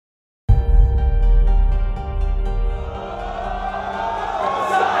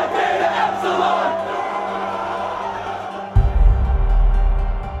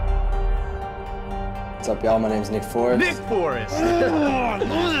up, y'all? My name's Nick Forrest. Nick Forrest! Oh, I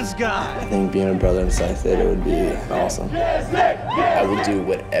love this guy! I think being a brother in Psi Theta would be awesome. I will do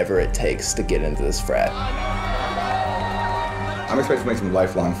whatever it takes to get into this frat. I'm expected to make some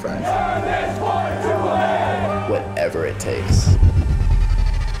lifelong friends. Whatever it takes.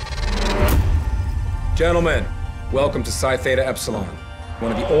 Gentlemen, welcome to Psi Theta Epsilon,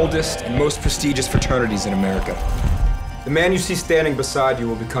 one of the oldest and most prestigious fraternities in America. The man you see standing beside you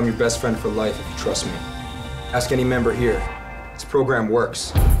will become your best friend for life if you trust me. Ask any member here. This program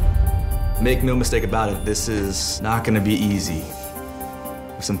works. Make no mistake about it, this is not gonna be easy.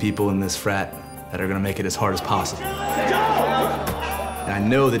 There's some people in this frat that are gonna make it as hard as possible. And I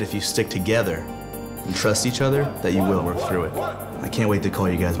know that if you stick together and trust each other, that you will work through it. I can't wait to call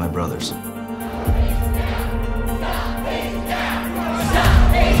you guys my brothers.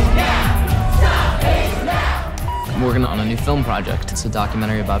 I'm working on a new film project. It's a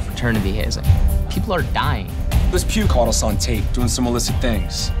documentary about fraternity hazing. People are dying. This Pew caught us on tape doing some illicit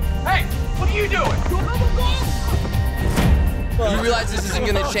things. Hey, what are you doing? You realize this isn't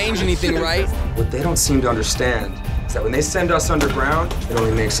gonna change anything, right? What they don't seem to understand is that when they send us underground, it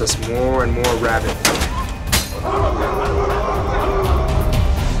only makes us more and more rabid.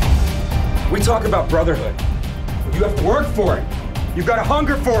 We talk about brotherhood. You have to work for it. You've got to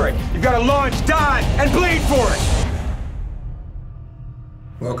hunger for it. You've got to launch, die, and bleed for it.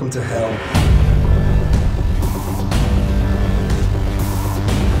 Welcome to hell.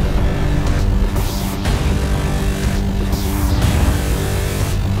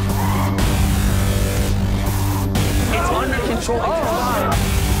 It's under control.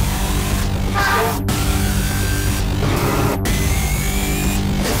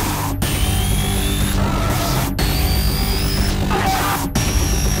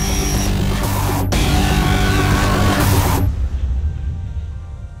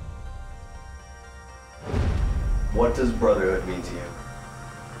 What does brotherhood mean to you?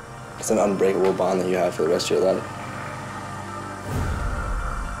 It's an unbreakable bond that you have for the rest of your life.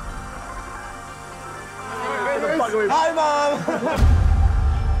 Hi, Mom!